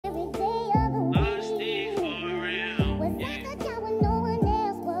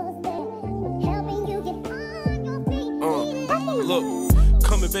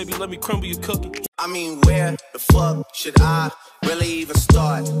baby, let me crumble your cookie. I mean, where the fuck should I really even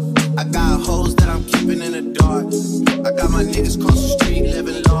start? I got hoes that I'm keeping in the dark. I got my niggas across the street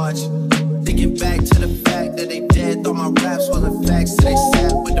living large. Thinking back to the fact that they dead, thought my raps wasn't facts, so they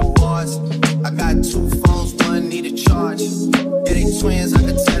sat with the bars. I got 2 phones, one need a charge. Yeah, they twins, I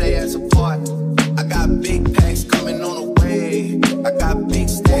could tell they ass apart. I got big packs coming on the way. I got big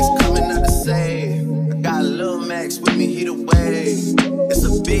stacks coming out to save. I got Lil Max with me, he the way. It's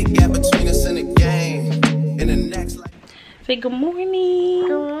a big gap between us in the game. In the next life. Say good morning.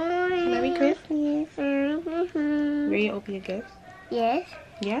 Good morning. Merry Christmas. Ready to open your gifts? Yes.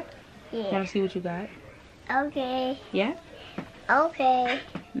 Yeah? Yeah. Want to see what you got? Okay. Yeah? Okay.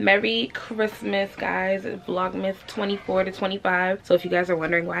 Merry Christmas, guys. Vlogmas 24 to 25. So if you guys are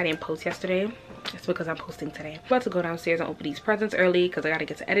wondering why I didn't post yesterday, it's because I'm posting today. I'm about to go downstairs and open these presents early because I got to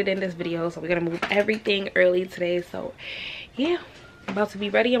get to editing this video. So we're going to move everything early today. So yeah, I'm about to be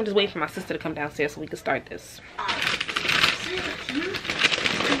ready. I'm just waiting for my sister to come downstairs so we can start this.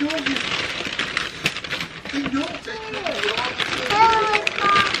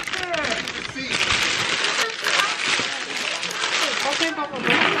 Okay, Papa, open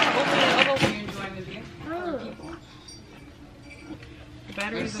the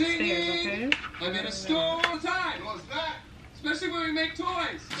battery's upstairs, okay? I'm in a store all the time. What's that? Especially when we make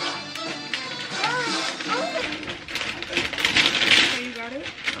toys. Okay, you got it?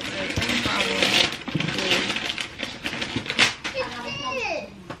 Okay, no problem.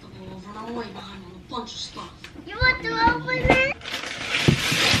 Bunch of stuff. You want to open it?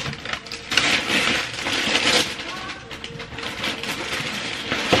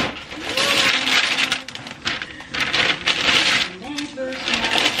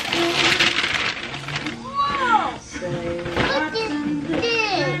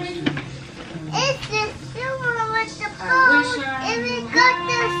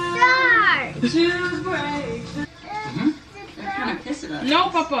 No,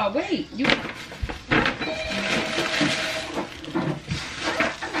 Papa, wait. You.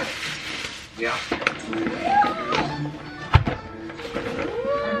 Yeah.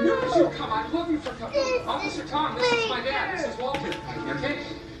 I knew you'd come. I love you for coming. Officer Tom, this is my dad. This is Walter. Okay?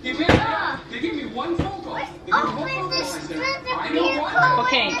 You can't. They give me one phone call. I know what.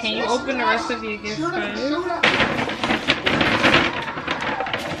 Okay, can you open the rest of your gifts first?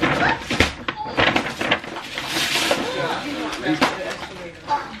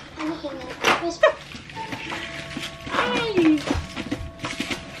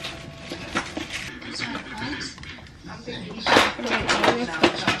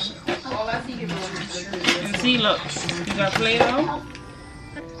 And see, look, you got Play-Doh.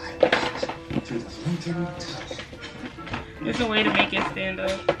 There's a way to make it stand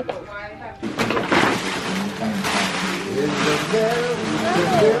up.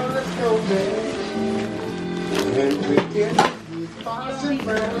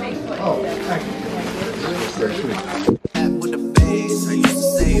 With the bass, I used to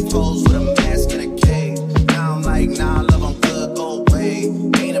save hoes with a mask and a cave. Now I'm like, nah, love, I'm good, go away.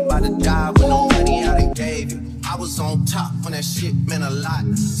 Ain't about to die with no money I done gave you. I was on top when that shit meant a lot.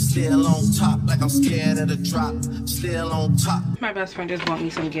 Still on top, like I'm scared of the drop. Still on top. My best friend just bought me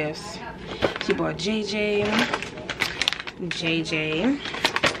some gifts. She bought JJ,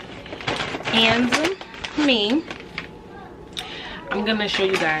 and me. I'm gonna show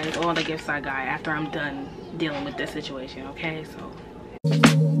you guys all the gifts I got after I'm done dealing with this situation, okay? So.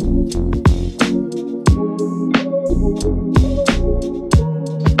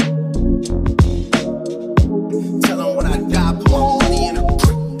 Tell them when I die, put my money in a brick.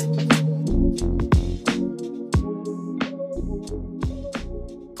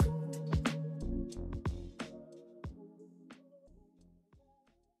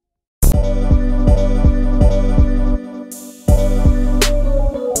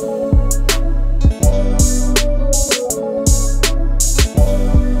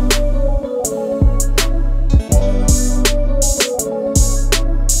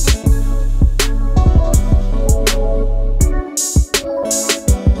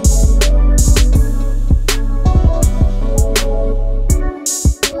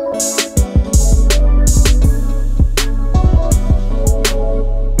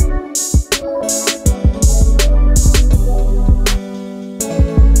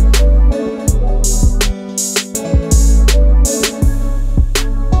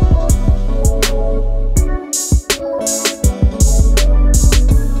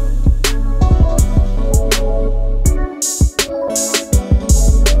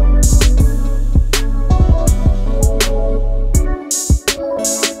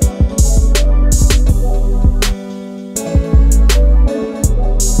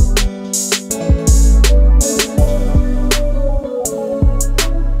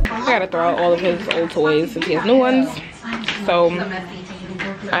 gotta throw out all of his old toys since he has new ones. So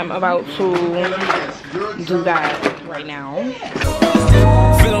I'm about to do that right now.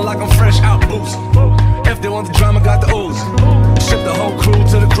 Feeling like I'm fresh out boost. If they want the drama, got the ooze. Ship the whole crew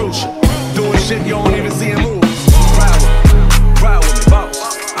to the cruise ship. Doing shit you don't even see him move. Ride with me, boss.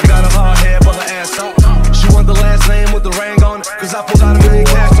 I got a hard head, but her ass up. She want the last name with the ring on it. Cause I pulled out $1 million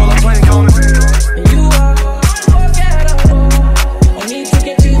cash, all I'm playing on it. You are unforgettable. I need to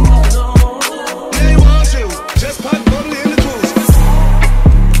get you alone. They want you, just put money in the juice.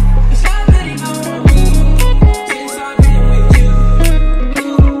 It's not really on me since I've been with you.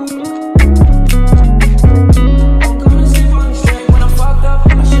 I'm gonna stay on straight when I fucked up. I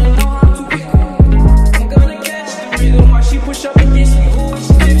should know how to pick up. I'm gonna catch the rhythm while she push up against me. Who is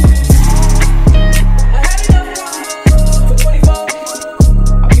this? I had enough for 24.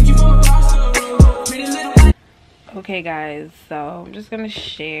 I'll pick you from across the road. Pretty little. Okay guys, so I'm just gonna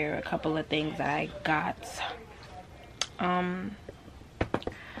share a couple of things that I got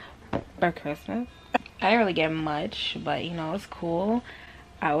for Christmas. I didn't really get much, but you know, it's cool.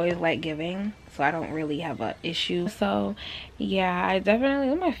 I always like giving, so I don't really have an issue. So yeah, I definitely,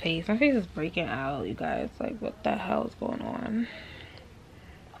 look at my face is breaking out, you guys. Like, what the hell is going on?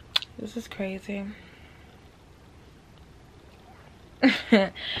 This is crazy.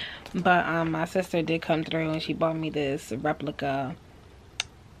 But my sister did come through and she bought me this replica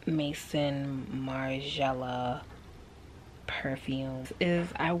Mason Margiela perfume.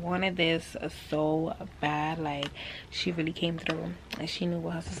 I wanted this so bad. Like, she really came through and she knew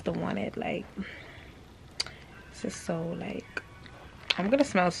what her sister wanted. Like, it's just so, like, I'm gonna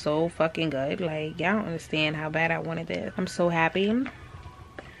smell so fucking good. Like, y'all don't understand how bad I wanted this. I'm so happy.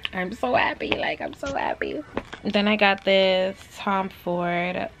 I'm so happy. Like, I'm so happy. Then I got this Tom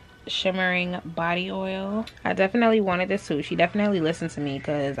Ford shimmering body oil. I definitely wanted this too. She definitely listened to me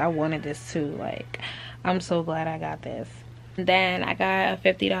because I wanted this too. Like, I'm so glad I got this. Then I got a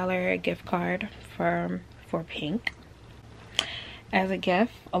 $50 gift card for Pink as a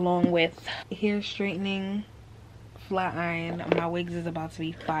gift, along with hair straightening, flat iron. My wigs is about to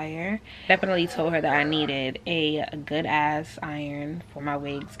be fire. Definitely told her that I needed a good ass iron for my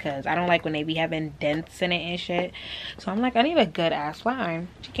wigs because I don't like when they be having dents in it and shit. So I'm like, I need a good ass flat iron.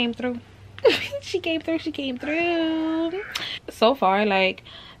 She came through. she came through. So far, like,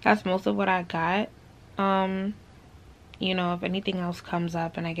 that's most of what I got. You know, if anything else comes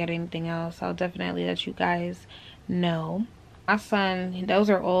up and I get anything else, I'll definitely let you guys know. My son, those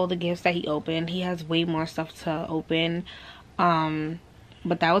are all the gifts that he opened. He has way more stuff to open,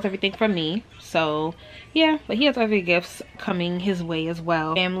 but that was everything from me. So yeah, but he has other gifts coming his way as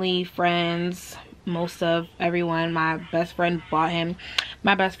well. Family, friends, most of everyone. My best friend bought him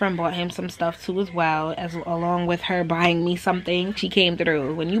some stuff too as well, along with her buying me something. She came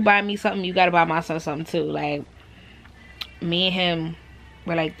through. When you buy me something, you gotta buy my son something too. Like, me and him,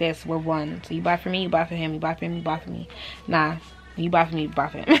 we're like this, we're one. So you buy for me, you buy for him, you buy for him, you buy for me. Nah, you buy for me, you buy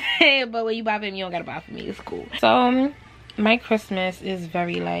for him. But when you buy for him, you don't gotta buy for me. It's cool. So my Christmas is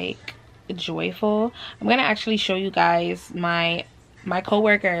very, like, joyful. I'm gonna actually show you guys my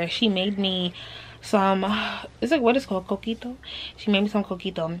coworker. She made me some, it's like, what is called, coquito. She made me some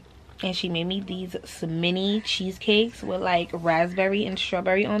coquito, and she made me these mini cheesecakes with like raspberry and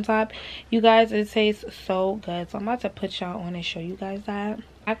strawberry on top. You guys, it tastes so good. So I'm about to put y'all on and show you guys that.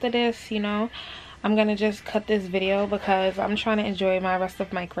 After this, you know, I'm gonna just cut this video because I'm trying to enjoy my rest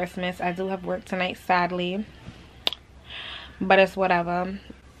of my Christmas. I do have work tonight, sadly, but it's whatever.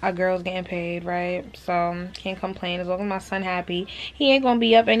 Our girl's getting paid, right? So can't complain as long as my son happy. He ain't gonna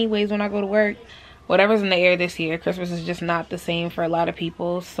be up anyways when I go to work. Whatever's in the air this year, Christmas is just not the same for a lot of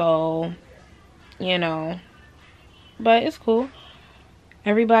people. So, you know, but it's cool.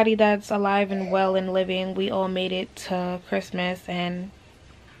 Everybody that's alive and well and living, we all made it to Christmas, and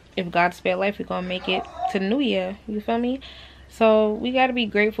if God spare life, we're gonna make it to New Year. You feel me? So we gotta be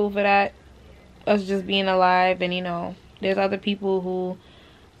grateful for that, us just being alive. And you know, there's other people who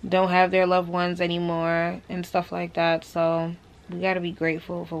don't have their loved ones anymore and stuff like that. So we gotta be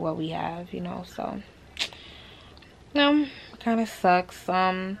grateful for what we have, you know. So kind of sucks.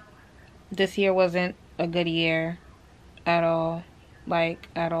 This year wasn't a good year at all, like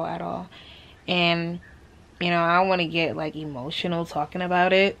at all. And you know, I don't want to get like emotional talking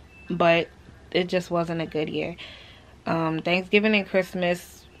about it, but it just wasn't a good year. Thanksgiving and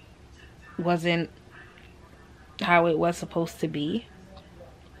Christmas wasn't how it was supposed to be,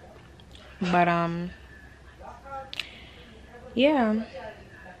 but yeah,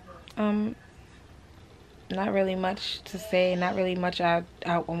 not really much to say, not really much I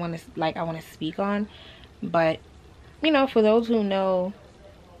want to speak on. But you know, for those who know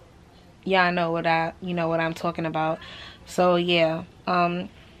y'all know what I'm talking about. So yeah,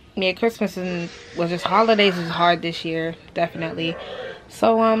 yeah, Christmas was just holidays is hard this year, definitely.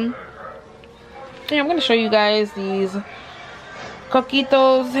 So yeah, I'm gonna show you guys these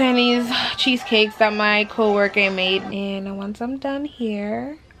coquitos and these cheesecakes that my co-worker made. And once I'm done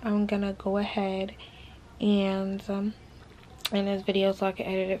here, I'm gonna go ahead and in this video so I can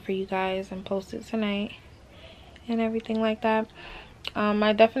edit it for you guys and post it tonight and everything like that.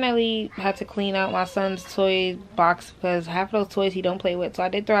 I definitely had to clean out my son's toy box because half of those toys he don't play with. So I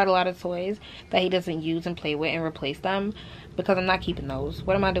did throw out a lot of toys that he doesn't use and play with and replace them because I'm not keeping those.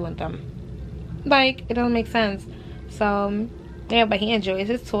 What am I doing with them? Like, it doesn't make sense. So yeah, but he enjoys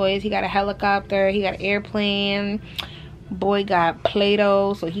his toys. He got a helicopter, he got an airplane, boy got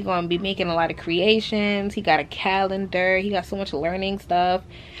Play-Doh, so he gonna be making a lot of creations. He got a calendar, he got so much learning stuff.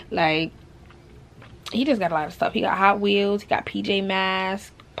 Like, he just got a lot of stuff. He got Hot Wheels, he got PJ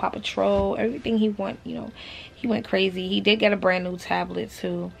Masks, Paw Patrol, everything he want, you know. He went crazy. He did get a brand new tablet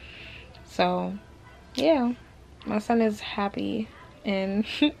too. So yeah, my son is happy and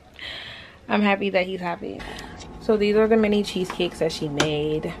I'm happy that he's happy. So these are the mini cheesecakes that she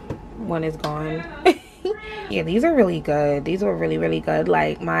made. One is gone. Yeah, these are really good. These were really, really good.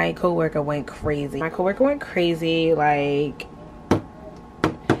 Like, my coworker went crazy. Like,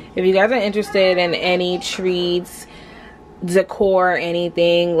 if you guys are interested in any treats, decor,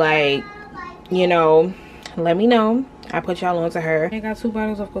 anything, like, you know, let me know. I put y'all on to her. I got 2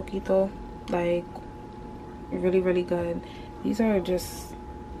 bottles of coquito. Like, really, really good. These are just,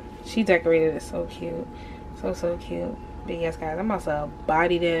 she decorated it so cute. So cute. But yes, guys, I'm about to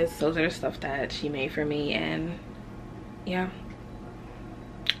body this. Those are the stuff that she made for me, and yeah,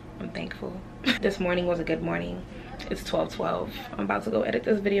 I'm thankful. This morning was a good morning. It's 12:12. I'm about to go edit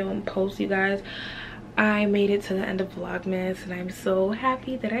this video and post, you guys. I made it to the end of Vlogmas and I'm so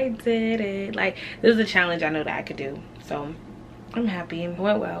happy that I did it. Like, this is a challenge I know that I could do, so I'm happy. It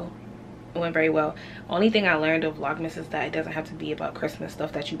went well. It went very well. Only thing I learned of Vlogmas is that it doesn't have to be about Christmas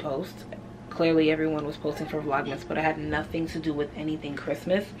stuff that you post. Clearly everyone was posting for Vlogmas, but it had nothing to do with anything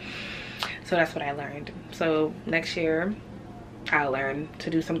Christmas. So that's what I learned. So next year I'll learn to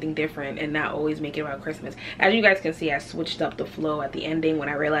do something different and not always make it about Christmas. As you guys can see, I switched up the flow at the ending when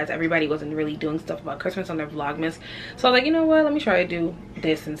I realized everybody wasn't really doing stuff about Christmas on their Vlogmas. So I was like, you know what, let me try to do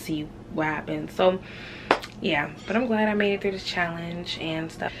this and see what happens. So yeah, but I'm glad I made it through this challenge and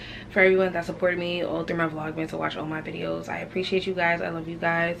stuff. For everyone that supported me all through my Vlogmas to watch all my videos, I appreciate you guys. I love you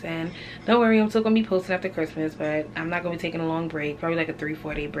guys, and don't worry, I'm still gonna be posting after Christmas, but I'm not gonna be taking a long break, probably like a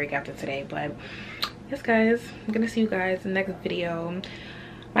 3-4 day break after today. But yes, guys, I'm gonna see you guys in the next video.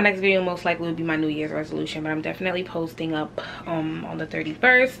 My next video most likely will be my New Year's resolution, but I'm definitely posting up on the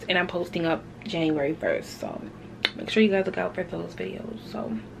 31st, and I'm posting up January 1st, so make sure you guys look out for those videos.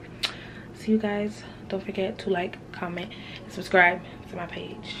 So see you guys. Don't forget to like, comment, and subscribe to my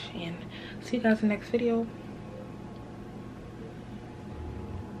page, and see you guys in the next video.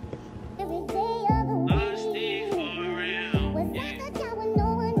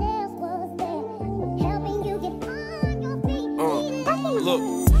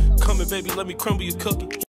 Look, come here, baby, let me crumble your cookie.